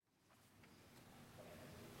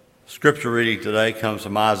Scripture reading today comes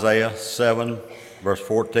from Isaiah 7, verse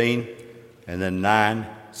 14, and then 9,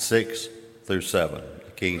 6 through 7,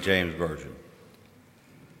 the King James Version.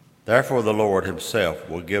 Therefore the Lord himself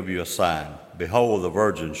will give you a sign. Behold, the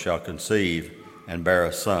virgin shall conceive and bear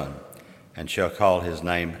a son, and shall call his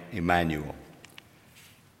name Emmanuel.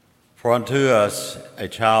 For unto us a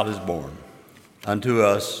child is born, unto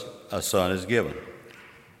us a son is given,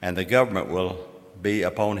 and the government will be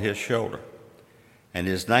upon his shoulder. And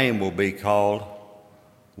his name will be called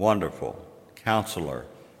Wonderful, Counselor,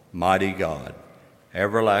 Mighty God,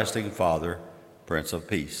 Everlasting Father, Prince of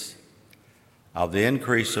Peace. Of the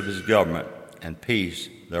increase of his government and peace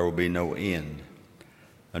there will be no end,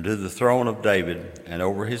 unto the throne of David and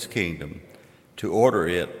over his kingdom, to order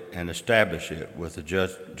it and establish it with the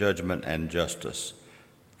judgment and justice,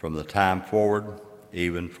 from the time forward,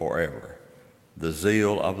 even forever. The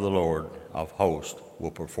zeal of the Lord of hosts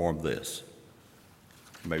will perform this.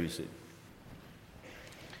 You may be seated.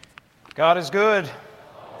 God is good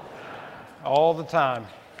all the time.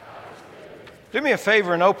 Do me a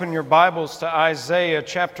favor and open your Bibles to Isaiah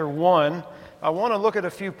chapter 1. I want to look at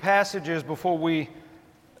a few passages before we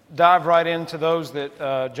dive right into those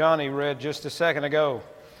that Johnny read just a second ago.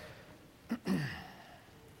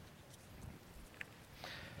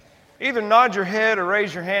 Either nod your head or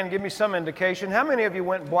raise your hand, give me some indication. How many of you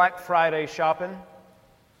went Black Friday shopping?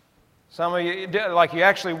 Some of you, like you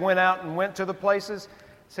actually went out and went to the places?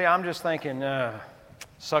 See, I'm just thinking,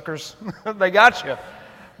 suckers, they got you.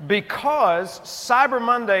 Because Cyber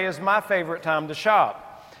Monday is my favorite time to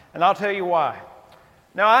shop. And I'll tell you why.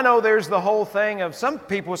 Now, I know there's the whole thing of some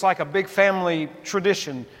people, it's like a big family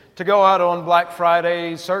tradition to go out on Black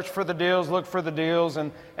Friday, search for the deals, look for the deals,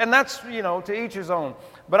 and that's, to each his own.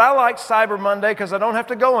 But I like Cyber Monday because I don't have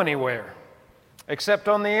to go anywhere except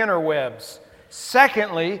on the interwebs.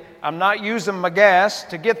 Secondly, I'm not using my gas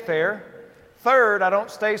to get there. Third, I don't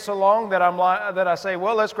stay so long that I say,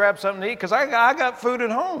 well, let's grab something to eat because I got food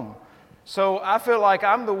at home. So I feel like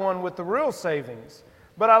I'm the one with the real savings.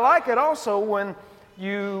 But I like it also when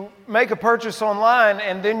you make a purchase online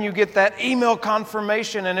and then you get that email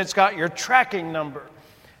confirmation and it's got your tracking number.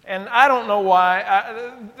 And I don't know why.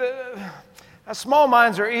 Small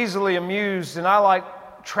minds are easily amused, and I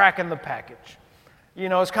like tracking the package.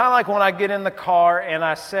 It's kind of like when I get in the car and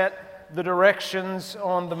I set the directions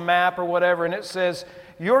on the map or whatever, and it says,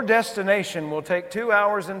 your destination will take 2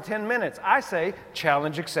 hours and 10 minutes. I say,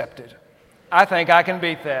 challenge accepted. I think I can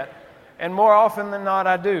beat that. And more often than not,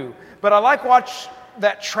 I do. But I like watch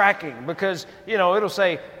that tracking because, it'll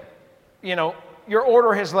say, your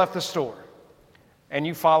order has left the store. And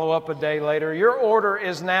you follow up a day later. Your order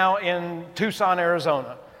is now in Tucson,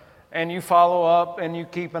 Arizona. And you follow up and you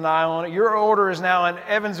keep an eye on it. Your order is now in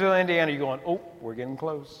Evansville, Indiana. You're going, oh, we're getting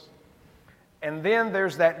close. And then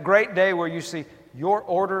there's that great day where you see your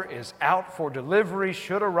order is out for delivery,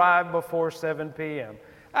 should arrive before 7 p.m.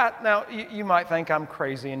 Now, you might think I'm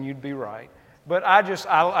crazy, and you'd be right. But I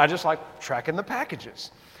just like tracking the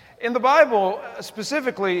packages. In the Bible,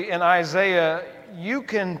 specifically in Isaiah, you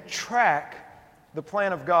can track the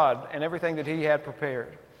plan of God and everything that he had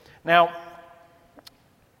prepared. Now,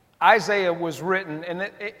 Isaiah was written,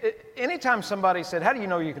 and anytime somebody said, how do you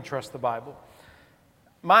know you can trust the Bible?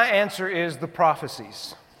 My answer is the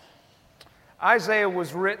prophecies. Isaiah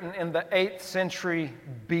was written in the 8th century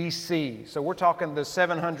BC, so we're talking the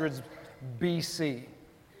 700s BC.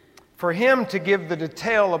 For him to give the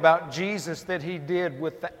detail about Jesus that he did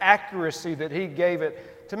with the accuracy that he gave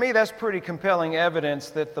it, to me that's pretty compelling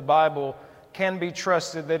evidence that the Bible can be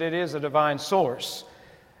trusted, that it is a divine source.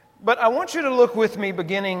 But I want you to look with me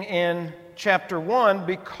beginning in chapter 1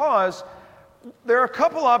 because there are a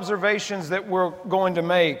couple observations that we're going to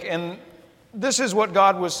make. And this is what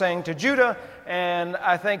God was saying to Judah, and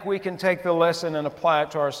I think we can take the lesson and apply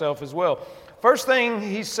it to ourselves as well. First thing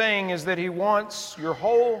he's saying is that he wants your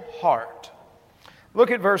whole heart.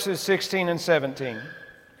 Look at verses 16 and 17.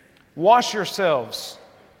 Wash yourselves.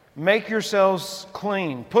 Make yourselves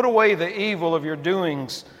clean. Put away the evil of your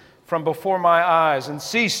doings from before my eyes and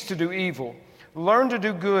cease to do evil. Learn to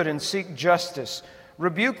do good and seek justice.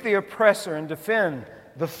 Rebuke the oppressor and defend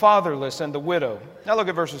the fatherless and the widow. Now look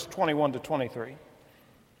at verses 21 to 23.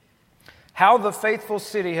 How the faithful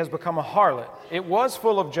city has become a harlot. It was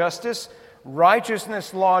full of justice,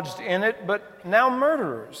 righteousness lodged in it, but now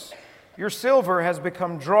murderers. Your silver has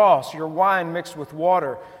become dross, your wine mixed with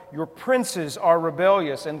water. Your princes are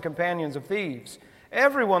rebellious and companions of thieves.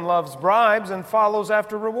 Everyone loves bribes and follows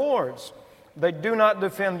after rewards. They do not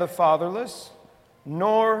defend the fatherless,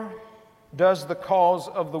 nor does the cause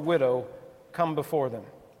of the widow come before them.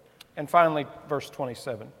 And finally, verse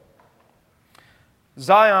 27.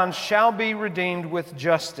 Zion shall be redeemed with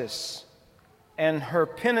justice, and her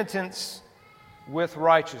penitents with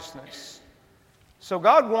righteousness. So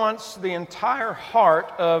God wants the entire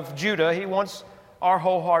heart of Judah. He wants our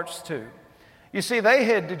whole hearts too. You see, they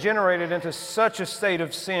had degenerated into such a state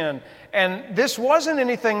of sin, and this wasn't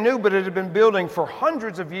anything new, but it had been building for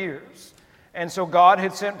hundreds of years. And so God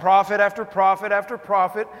had sent prophet after prophet after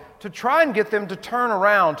prophet to try and get them to turn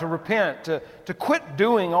around, to repent, to quit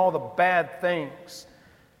doing all the bad things.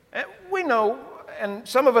 And we know, and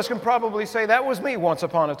some of us can probably say, that was me once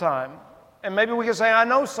upon a time. And maybe we can say, I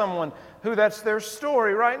know someone who that's their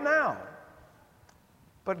story right now.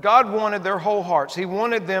 But God wanted their whole hearts. He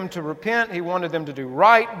wanted them to repent. He wanted them to do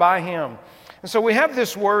right by Him. And so we have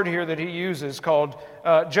this word here that He uses called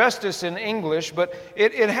justice in English, but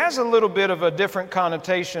it has a little bit of a different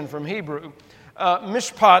connotation from Hebrew.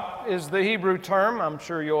 Mishpat is the Hebrew term. I'm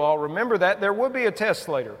sure you'll all remember that. There will be a test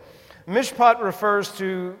later. Mishpat refers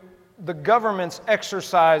to the government's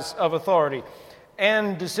exercise of authority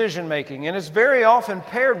and decision-making. And it's very often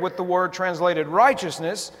paired with the word translated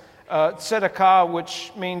righteousness, tzedakah,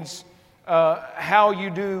 which means how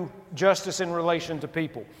you do justice in relation to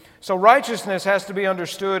people. So righteousness has to be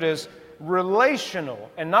understood as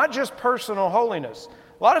relational and not just personal holiness.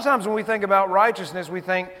 A lot of times when we think about righteousness, we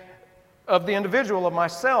think of the individual, of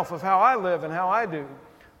myself, of how I live and how I do.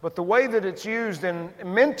 But the way that it's used and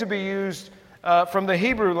meant to be used from the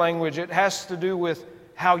Hebrew language, it has to do with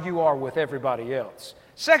how you are with everybody else.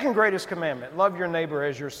 Second greatest commandment, love your neighbor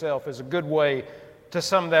as yourself, is a good way to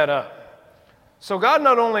sum that up. So God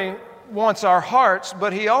not only wants our hearts,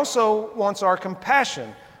 but He also wants our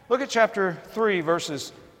compassion. Look at chapter 3,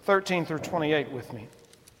 verses 13 through 28 with me.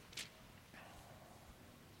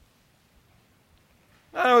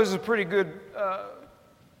 I know this is a pretty good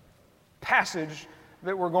passage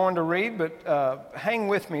that we're going to read, but hang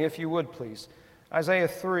with me if you would, please. Isaiah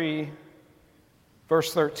 3,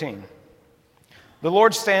 verse 13. The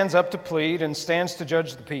Lord stands up to plead and stands to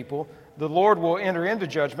judge the people. The Lord will enter into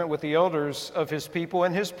judgment with the elders of His people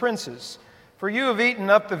and His princes. For you have eaten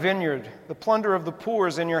up the vineyard, the plunder of the poor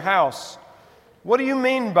is in your house. What do you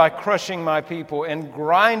mean by crushing my people and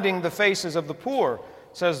grinding the faces of the poor,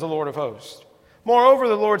 says the Lord of hosts? Moreover,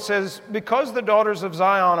 the Lord says, because the daughters of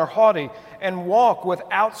Zion are haughty and walk with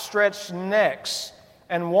outstretched necks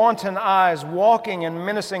and wanton eyes, walking and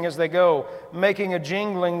menacing as they go, making a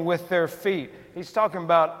jingling with their feet. He's talking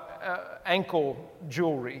about ankle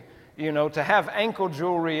jewelry. You know, to have ankle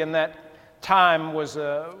jewelry in that time was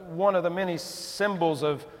one of the many symbols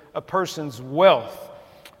of a person's wealth.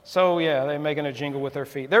 So, yeah, they're making a jingle with their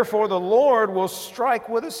feet. Therefore, the Lord will strike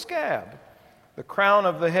with a scab the crown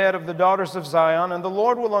of the head of the daughters of Zion, and the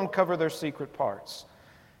Lord will uncover their secret parts.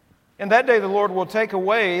 In that day, the Lord will take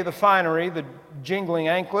away the finery, the jingling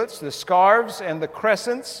anklets, the scarves and the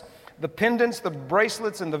crescents, the pendants, the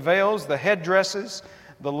bracelets and the veils, the headdresses,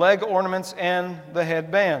 the leg ornaments and the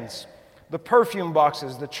headbands, the perfume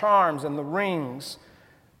boxes, the charms and the rings,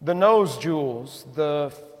 the nose jewels,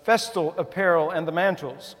 the festal apparel and the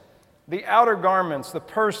mantles, the outer garments, the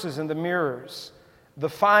purses and the mirrors, the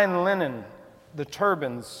fine linen, the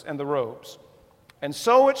turbans and the robes. And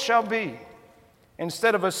so it shall be.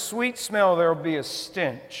 Instead of a sweet smell, there will be a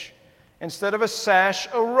stench. Instead of a sash,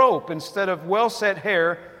 a rope. Instead of well-set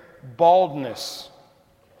hair, baldness.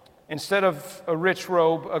 Instead of a rich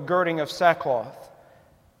robe, a girding of sackcloth.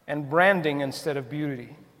 And branding instead of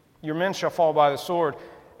beauty. Your men shall fall by the sword,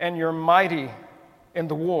 and your mighty in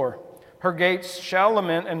the war. Her gates shall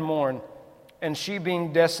lament and mourn, and she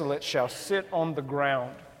being desolate shall sit on the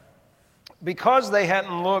ground. Because they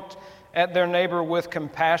hadn't looked at their neighbor with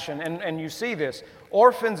compassion. And you see this,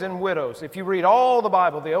 orphans and widows. If you read all the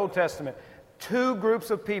Bible, the Old Testament, two groups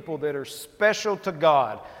of people that are special to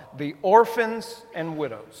God, the orphans and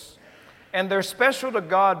widows. And they're special to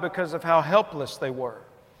God because of how helpless they were.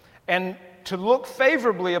 And to look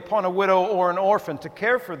favorably upon a widow or an orphan, to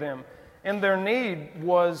care for them in their need,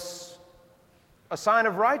 was a sign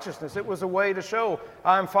of righteousness. It was a way to show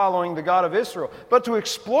I'm following the God of Israel. But to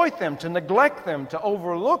exploit them, to neglect them, to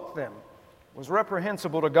overlook them was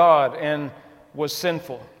reprehensible to God and was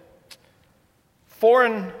sinful.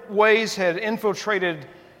 Foreign ways had infiltrated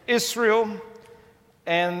Israel,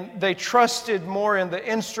 and they trusted more in the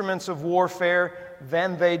instruments of warfare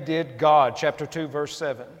than they did God. Chapter 2, verse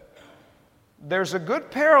 7. There's a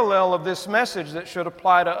good parallel of this message that should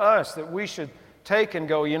apply to us, that we should take and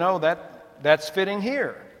go, you know, that's fitting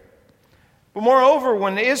here. But moreover,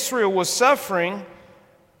 when Israel was suffering,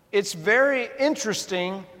 it's very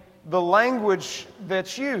interesting the language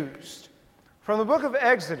that's used. From the book of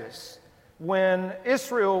Exodus, when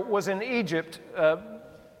Israel was in Egypt,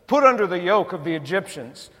 put under the yoke of the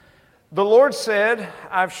Egyptians. The Lord said,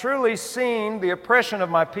 I've surely seen the oppression of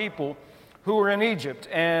my people who are in Egypt,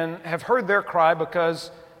 and have heard their cry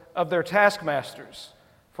because of their taskmasters,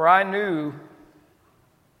 for I knew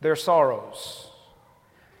their sorrows.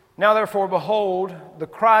 Now therefore, behold, the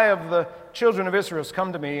cry of the children of Israel has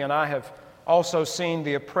come to me, and I have also seen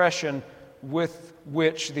the oppression with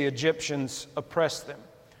which the Egyptians oppressed them.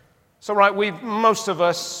 So most of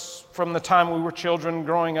us, from the time we were children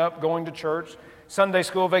growing up, going to church, Sunday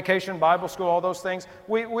school, vacation, Bible school, all those things,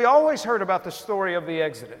 we always heard about the story of the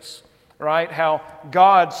Exodus, right? How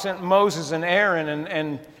God sent Moses and Aaron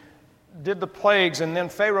and did the plagues, and then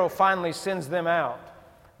Pharaoh finally sends them out.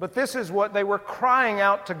 But this is what they were crying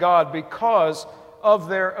out to God because of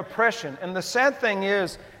their oppression. And the sad thing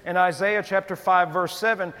is, in Isaiah chapter 5, verse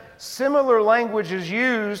 7, similar language is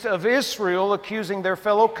used of Israel accusing their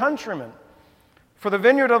fellow countrymen. For the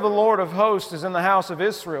vineyard of the Lord of hosts is in the house of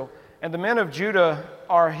Israel, and the men of Judah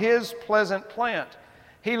are his pleasant plant.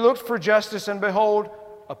 He looked for justice, and behold,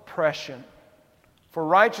 oppression. For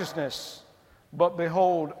righteousness, but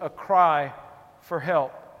behold, a cry for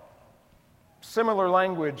help. Similar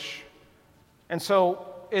language. And so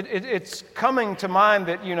it's coming to mind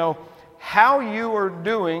that, how you are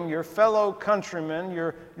doing, your fellow countrymen,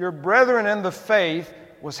 your brethren in the faith,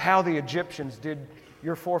 was how the Egyptians did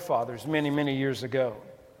your forefathers many, many years ago.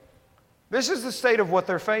 This is the state of what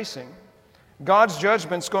they're facing. God's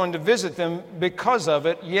judgment's going to visit them because of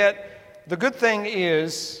it, yet the good thing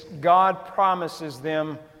is God promises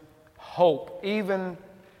them hope, even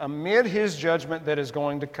amid His judgment that is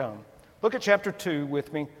going to come. Look at chapter 2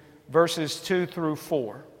 with me, verses 2 through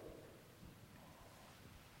 4.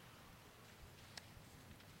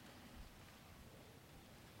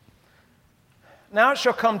 Now it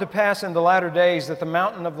shall come to pass in the latter days that the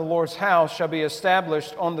mountain of the Lord's house shall be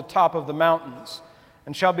established on the top of the mountains,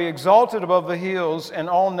 and shall be exalted above the hills, and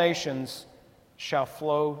all nations shall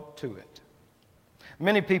flow to it.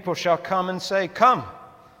 Many people shall come and say, Come,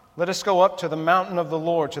 let us go up to the mountain of the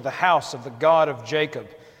Lord, to the house of the God of Jacob.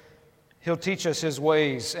 He'll teach us His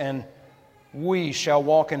ways, and we shall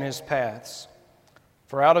walk in His paths.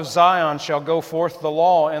 For out of Zion shall go forth the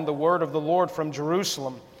law and the word of the Lord from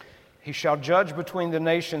Jerusalem. He shall judge between the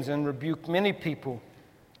nations and rebuke many people.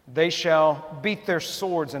 They shall beat their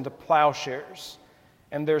swords into plowshares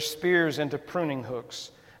and their spears into pruning hooks.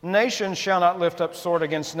 Nation shall not lift up sword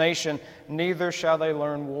against nation, neither shall they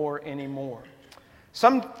learn war anymore.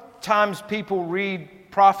 Sometimes people read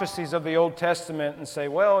prophecies of the Old Testament and say,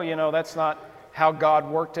 well, that's not how God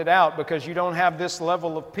worked it out, because you don't have this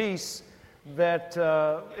level of peace that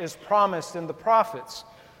is promised in the prophets.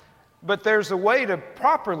 But there's a way to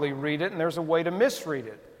properly read it, and there's a way to misread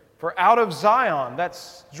it. For out of Zion,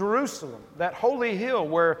 that's Jerusalem, that holy hill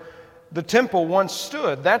where the temple once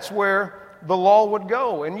stood, that's where the law would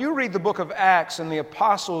go. And you read the book of Acts, and the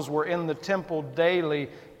apostles were in the temple daily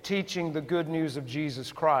teaching the good news of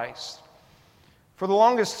Jesus Christ. For the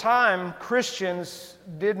longest time, Christians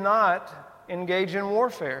did not engage in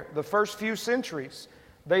warfare. The first few centuries,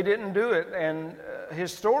 they didn't do it. And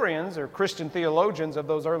historians or Christian theologians of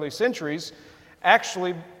those early centuries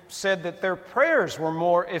actually said that their prayers were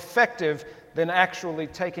more effective than actually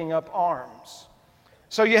taking up arms.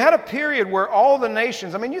 So you had a period where all the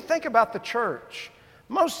nations, you think about the church.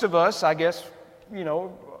 Most of us, I guess,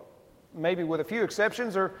 maybe with a few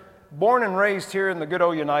exceptions, are born and raised here in the good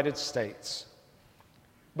old United States.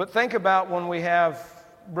 But think about when we have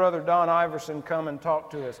Brother Don Iverson come and talk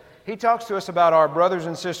to us. He talks to us about our brothers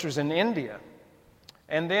and sisters in India.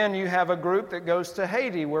 And then you have a group that goes to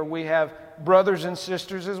Haiti where we have brothers and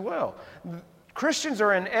sisters as well. Christians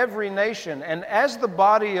are in every nation, and as the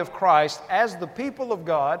body of Christ, as the people of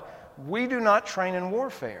God, we do not train in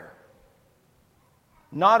warfare.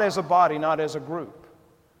 Not as a body, not as a group.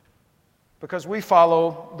 Because we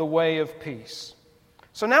follow the way of peace.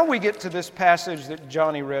 So now we get to this passage that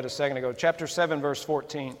Johnny read a second ago, chapter 7, verse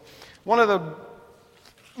 14. One of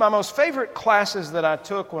my most favorite classes that I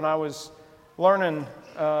took when I was learning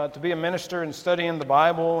to be a minister and studying the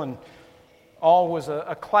Bible and all was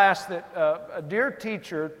a class that a dear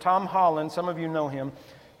teacher, Tom Holland, some of you know him,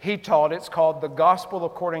 he taught. It's called The Gospel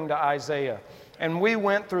According to Isaiah. And we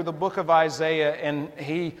went through the book of Isaiah, and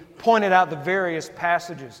he pointed out the various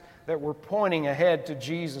passages that were pointing ahead to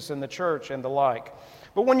Jesus and the church and the like.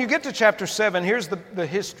 But when you get to chapter 7, here's the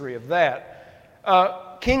history of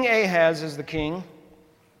that. King Ahaz is the king,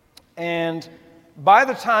 and by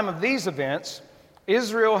the time of these events,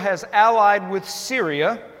 Israel has allied with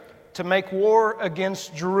Syria to make war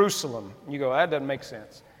against Jerusalem. You go, that doesn't make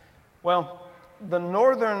sense. Well, the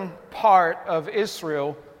northern part of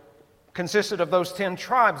Israel consisted of those 10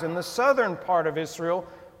 tribes. In the southern part of Israel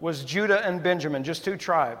was Judah and Benjamin, just 2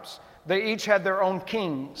 tribes. They each had their own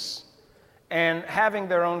kings. And having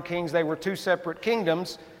their own kings, they were 2 separate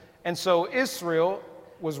kingdoms. And so Israel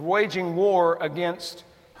was waging war against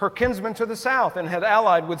her kinsmen to the south and had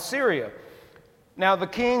allied with Syria. Now the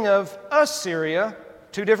king of Assyria,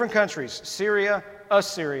 2 different countries, Syria,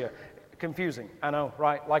 Assyria. Confusing, I know,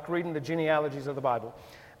 right? Like reading the genealogies of the Bible.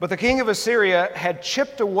 But the king of Assyria had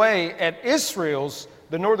chipped away at Israel's,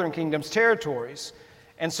 the northern kingdom's territories.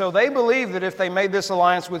 And so they believed that if they made this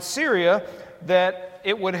alliance with Syria, that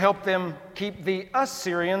it would help them keep the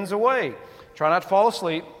Assyrians away. Try not to fall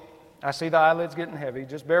asleep. I see the eyelids getting heavy.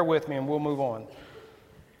 Just bear with me and we'll move on.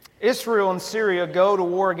 Israel and Syria go to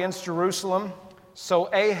war against Jerusalem, so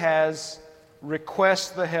Ahaz requests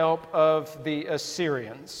the help of the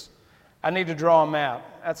Assyrians. I need to draw a map.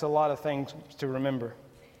 That's a lot of things to remember.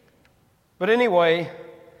 But anyway,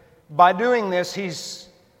 by doing this, he's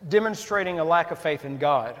demonstrating a lack of faith in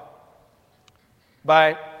God.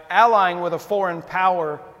 By allying with a foreign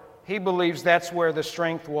power, he believes that's where the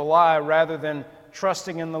strength will lie rather than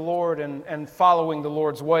trusting in the Lord and following the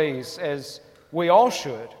Lord's ways, as we all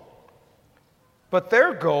should. But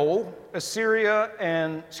their goal, Israel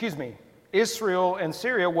and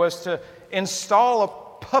Syria, was to install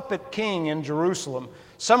a puppet king in Jerusalem,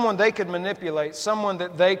 someone they could manipulate, someone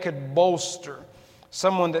that they could bolster,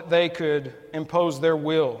 someone that they could impose their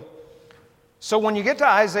will. So when you get to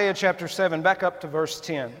Isaiah chapter 7, back up to verse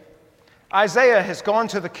 10, Isaiah has gone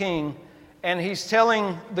to the king and he's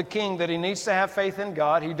telling the king that he needs to have faith in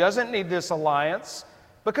God. He doesn't need this alliance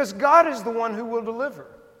because God is the one who will deliver.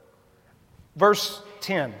 Verse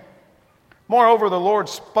 10, moreover, the Lord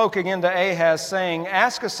spoke again to Ahaz, saying,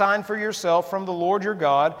 ask a sign for yourself from the Lord your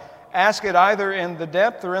God. Ask it either in the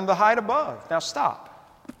depth or in the height above. Now stop.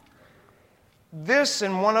 This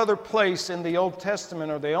and one other place in the Old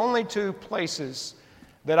Testament are the only 2 places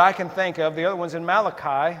that I can think of. The other one's in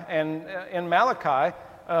Malachi. And in Malachi,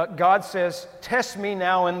 God says, test me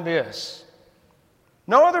now in this.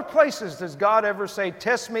 No other places does God ever say,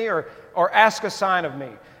 test me or ask a sign of me.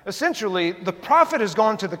 Essentially, the prophet has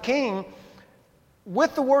gone to the king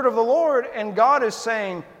with the word of the Lord, and God is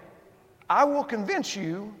saying, I will convince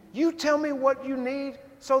you. You tell me what you need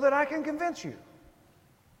so that I can convince you.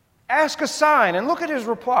 Ask a sign. And look at his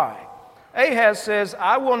reply. Ahaz says,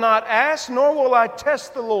 I will not ask, nor will I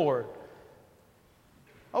test the Lord.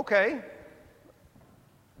 Okay.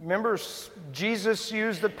 Remember, Jesus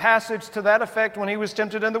used the passage to that effect when he was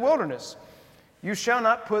tempted in the wilderness. You shall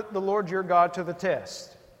not put the Lord your God to the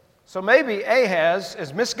test. So maybe Ahaz,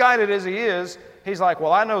 as misguided as he is, he's like,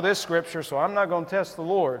 well, I know this scripture, so I'm not going to test the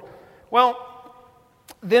Lord. Well,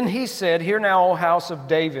 then he said, hear now, O house of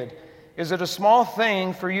David, is it a small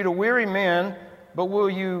thing for you to weary men, but will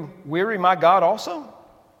you weary my God also?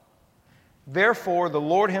 Therefore, the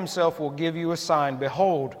Lord himself will give you a sign.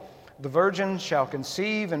 Behold, the virgin shall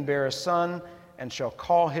conceive and bear a son, and shall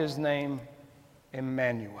call his name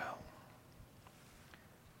Emmanuel.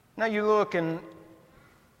 Now you look and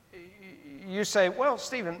you say, well,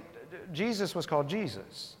 Stephen, Jesus was called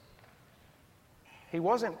Jesus. He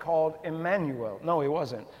wasn't called Emmanuel. No, he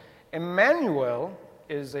wasn't. Emmanuel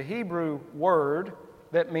is a Hebrew word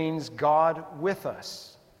that means God with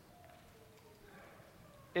us.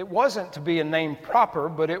 It wasn't to be a name proper,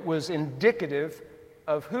 but it was indicative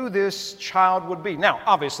of who this child would be. Now,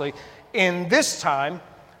 obviously, in this time,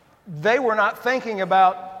 they were not thinking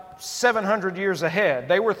about 700 years ahead.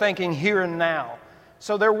 They were thinking here and now.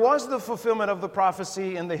 So there was the fulfillment of the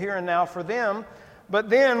prophecy in the here and now for them. But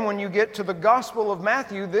then when you get to the Gospel of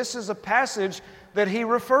Matthew, this is a passage that he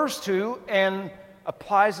refers to and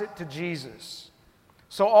applies it to Jesus.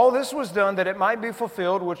 So all this was done that it might be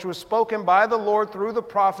fulfilled, which was spoken by the Lord through the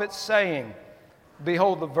prophet, saying,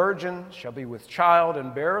 behold, the virgin shall be with child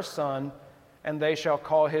and bear a son, and they shall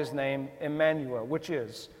call his name Emmanuel, which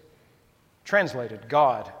is translated,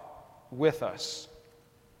 God with us.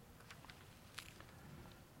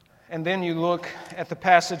 And then you look at the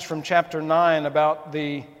passage from chapter 9 about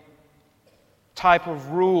the type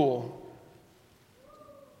of rule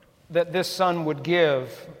that this son would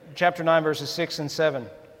give. Chapter 9, verses 6 and 7.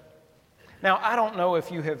 Now, I don't know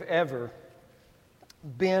if you have ever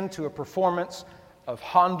been to a performance of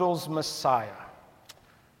Handel's Messiah.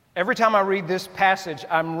 Every time I read this passage,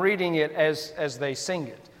 I'm reading it as they sing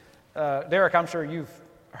it. Derek, I'm sure you've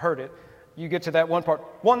heard it. You get to that one part,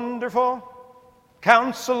 wonderful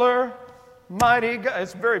Counselor, mighty God.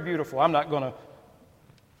 It's very beautiful. I'm not going to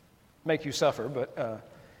make you suffer, but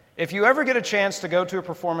if you ever get a chance to go to a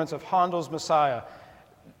performance of Handel's Messiah,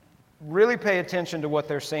 really pay attention to what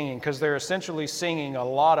they're singing, because they're essentially singing a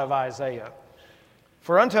lot of Isaiah.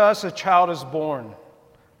 For unto us a child is born,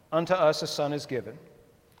 unto us a son is given,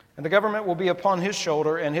 and the government will be upon his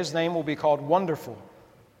shoulder, and his name will be called Wonderful,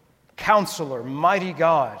 Counselor, Mighty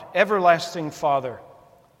God, Everlasting Father,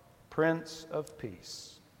 Prince of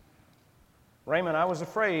Peace. Raymond, I was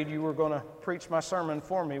afraid you were going to preach my sermon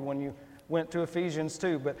for me when you went to Ephesians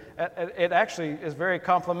 2, but it actually is very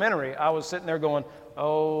complimentary. I was sitting there going,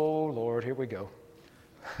 oh, Lord, here we go.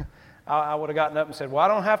 I would have gotten up and said, well, I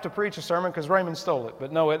don't have to preach a sermon because Raymond stole it.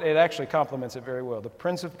 But no, it actually complements it very well. The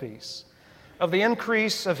Prince of Peace. Of the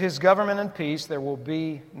increase of his government and peace, there will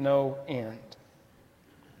be no end.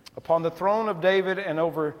 Upon the throne of David and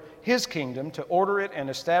over his kingdom, to order it and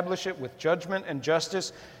establish it with judgment and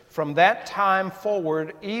justice from that time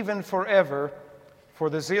forward, even forever. For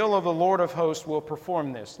the zeal of the Lord of hosts will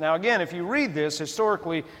perform this. Now again, if you read this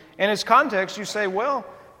historically in its context, you say, well,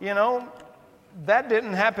 you know, that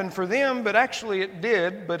didn't happen for them, but actually it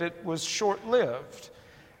did, but it was short-lived.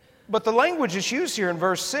 But the language is used here in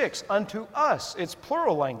verse 6, unto us. It's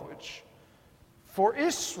plural language. For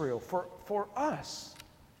Israel, for us.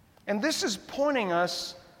 And this is pointing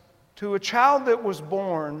us to a child that was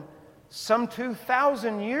born some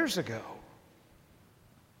 2,000 years ago.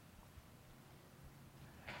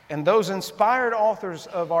 And those inspired authors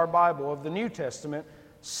of our Bible, of the New Testament,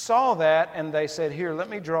 saw that and they said, here, let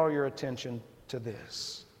me draw your attention to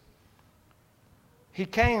this. He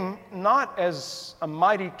came not as a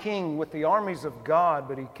mighty king with the armies of God,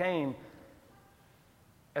 but he came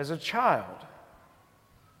as a child.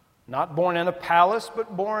 Not born in a palace,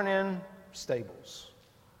 but born in stables.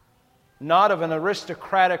 Not of an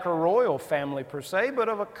aristocratic or royal family per se, but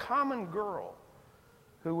of a common girl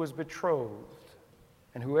who was betrothed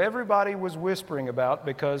and who everybody was whispering about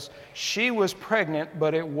because she was pregnant,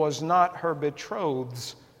 but it was not her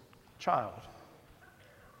betrothed's child.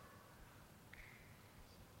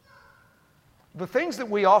 The things that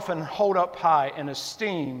we often hold up high and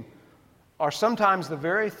esteem are sometimes the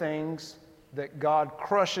very things that God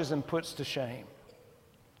crushes and puts to shame.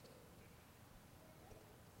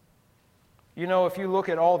 You know, if you look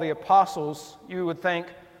at all the apostles, you would think,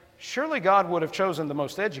 surely God would have chosen the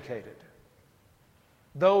most educated.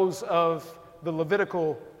 Those of the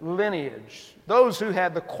Levitical lineage, those who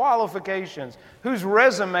had the qualifications, whose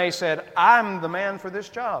resume said, I'm the man for this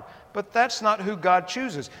job. But that's not who God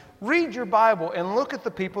chooses. Read your Bible and look at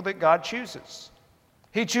the people that God chooses.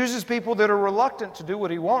 He chooses people that are reluctant to do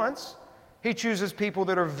what He wants. He chooses people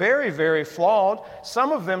that are very, very flawed.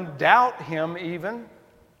 Some of them doubt Him even.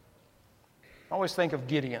 I always think of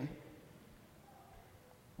Gideon.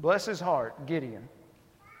 Bless his heart, Gideon.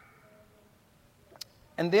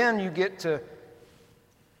 And then you get to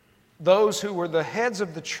those who were the heads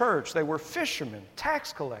of the church. They were fishermen,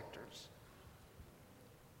 tax collectors.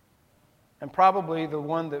 And probably the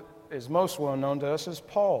one that is most well known to us is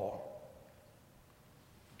Paul.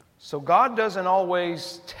 So God doesn't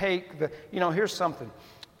always take the... You know, here's something.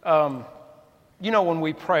 When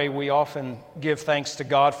we pray, we often give thanks to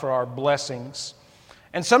God for our blessings.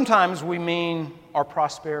 And sometimes we mean our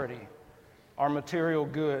prosperity, our material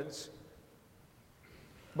goods.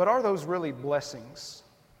 But are those really blessings?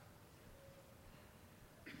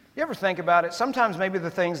 You ever think about it? Sometimes maybe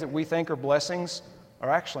the things that we think are blessings are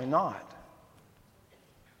actually not.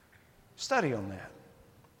 Study on that.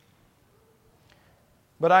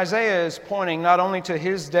 But Isaiah is pointing not only to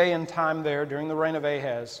his day and time there during the reign of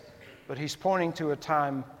Ahaz, but he's pointing to a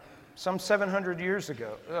time some 700 years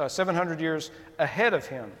ago, 700 years ahead of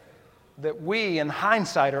him, that we in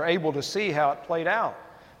hindsight are able to see how it played out.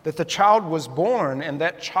 That the child was born, and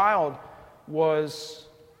that child was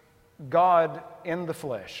God in the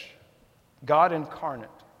flesh, God incarnate,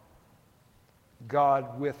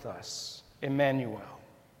 God with us, Emmanuel.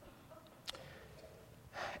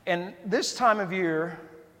 And this time of year,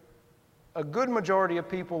 a good majority of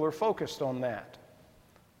people are focused on that.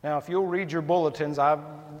 Now, if you'll read your bulletins, I've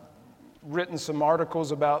written some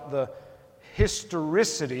articles about the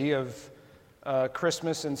historicity of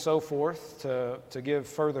Christmas and so forth to give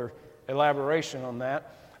further elaboration on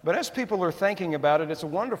that. But as people are thinking about it, it's a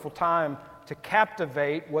wonderful time to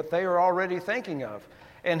captivate what they are already thinking of.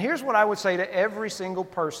 And here's what I would say to every single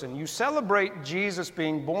person. You celebrate Jesus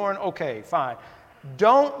being born, okay, fine.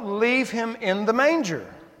 Don't leave Him in the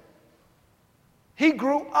manger. He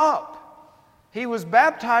grew up. He was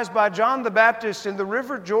baptized by John the Baptist in the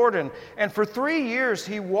River Jordan, and for 3 years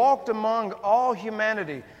He walked among all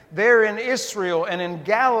humanity there in Israel and in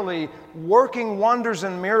Galilee, working wonders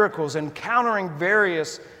and miracles, encountering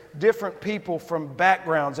various different people from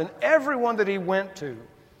backgrounds. And everyone that He went to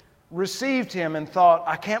received him and thought,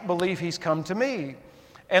 I can't believe he's come to me.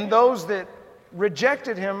 And those that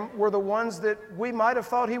rejected him were the ones that we might have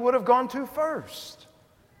thought he would have gone to first.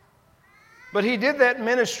 But he did that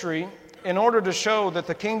ministry in order to show that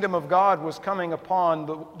the kingdom of God was coming upon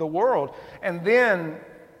the world. And then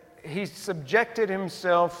he subjected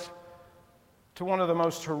himself to one of the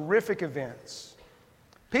most horrific events.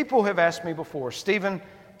 People have asked me before, Stephen,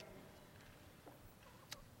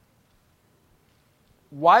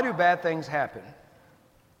 why do bad things happen?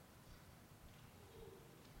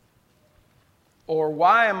 Or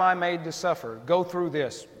why am I made to suffer? Go through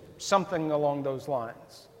this. Something along those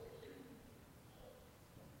lines.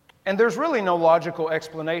 And there's really no logical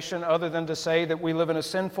explanation other than to say that we live in a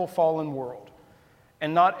sinful, fallen world.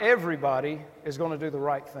 And not everybody is going to do the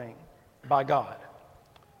right thing by God.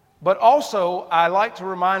 But also, I like to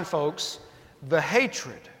remind folks, the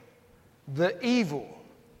hatred, the evil,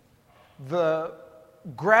 the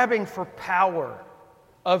grabbing for power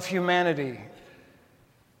of humanity,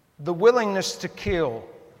 the willingness to kill.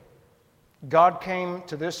 God came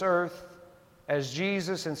to this earth as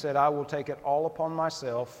Jesus and said, I will take it all upon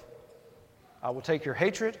myself. I will take your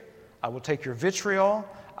hatred. I will take your vitriol.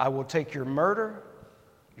 I will take your murder,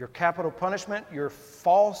 your capital punishment, your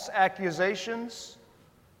false accusations.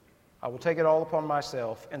 I will take it all upon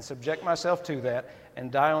myself and subject myself to that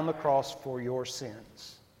and die on the cross for your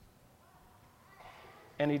sins.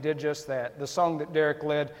 And he did just that. The song that Derek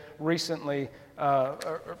led recently,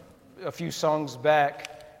 a few songs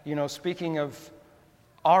back, speaking of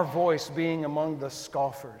our voice being among the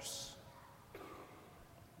scoffers.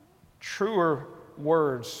 Truer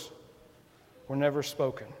words were never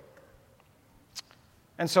spoken.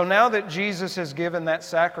 And so now that Jesus has given that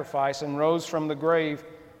sacrifice and rose from the grave,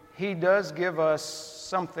 he does give us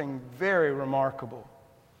something very remarkable.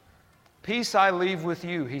 Peace I leave with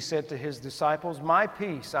you, he said to his disciples. My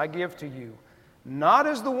peace I give to you. Not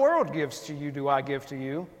as the world gives to you do I give to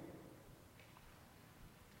you.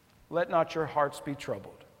 Let not your hearts be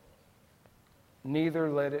troubled, neither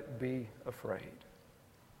let it be afraid.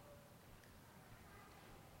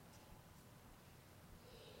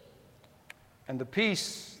 And the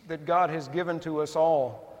peace that God has given to us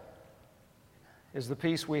all is the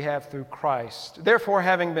peace we have through Christ. Therefore,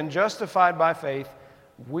 having been justified by faith,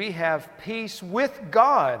 we have peace with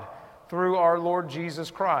God through our Lord Jesus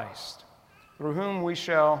Christ, through whom we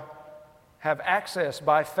shall have access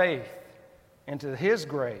by faith into His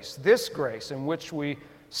grace, this grace in which we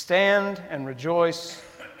stand and rejoice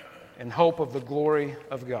in hope of the glory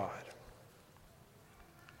of God.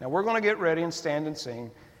 Now we're going to get ready and stand and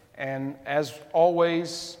sing. And as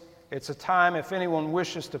always, it's a time if anyone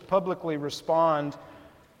wishes to publicly respond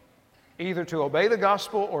either to obey the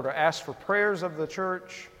gospel or to ask for prayers of the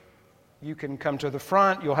church, you can come to the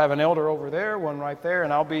front. You'll have an elder over there, one right there,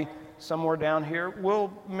 and I'll be somewhere down here.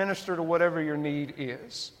 We'll minister to whatever your need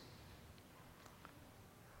is.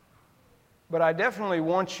 But I definitely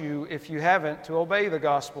want you, if you haven't, to obey the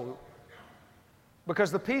gospel.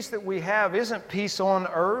 Because the peace that we have isn't peace on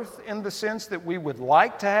earth in the sense that we would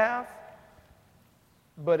like to have,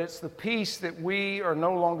 but it's the peace that we are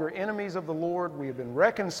no longer enemies of the Lord. We have been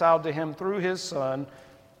reconciled to Him through His Son.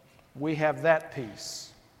 We have that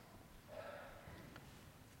peace.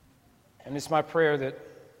 And it's my prayer that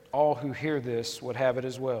all who hear this would have it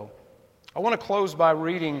as well. I want to close by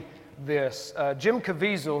reading this. Jim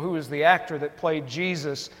Caviezel, who is the actor that played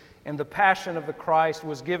Jesus in The Passion of the Christ,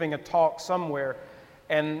 was giving a talk somewhere.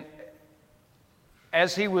 And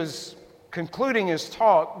as he was concluding his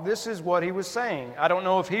talk, this is what he was saying. I don't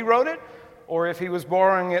know if he wrote it or if he was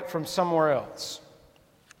borrowing it from somewhere else.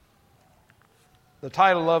 The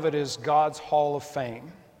title of it is God's Hall of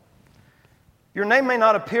Fame. Your name may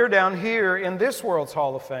not appear down here in this world's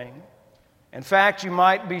Hall of Fame. In fact, you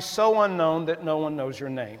might be so unknown that no one knows your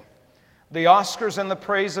name. The Oscars and the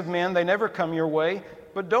praise of men, they never come your way,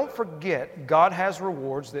 but don't forget, God has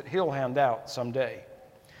rewards that He'll hand out someday.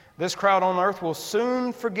 This crowd on earth will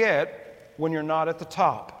soon forget when you're not at the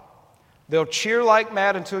top. They'll cheer like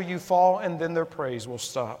mad until you fall, and then their praise will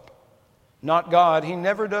stop. Not God, He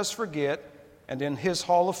never does forget, and in His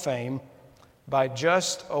Hall of Fame, by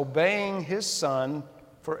just obeying His Son,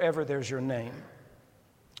 forever there's your name.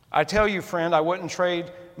 I tell you, friend, I wouldn't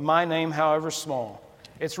trade my name, however small.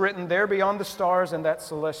 It's written there beyond the stars in that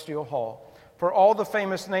celestial hall. For all the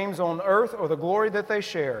famous names on earth or the glory that they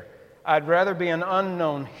share, I'd rather be an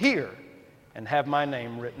unknown here and have my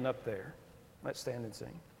name written up there. Let's stand and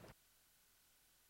sing.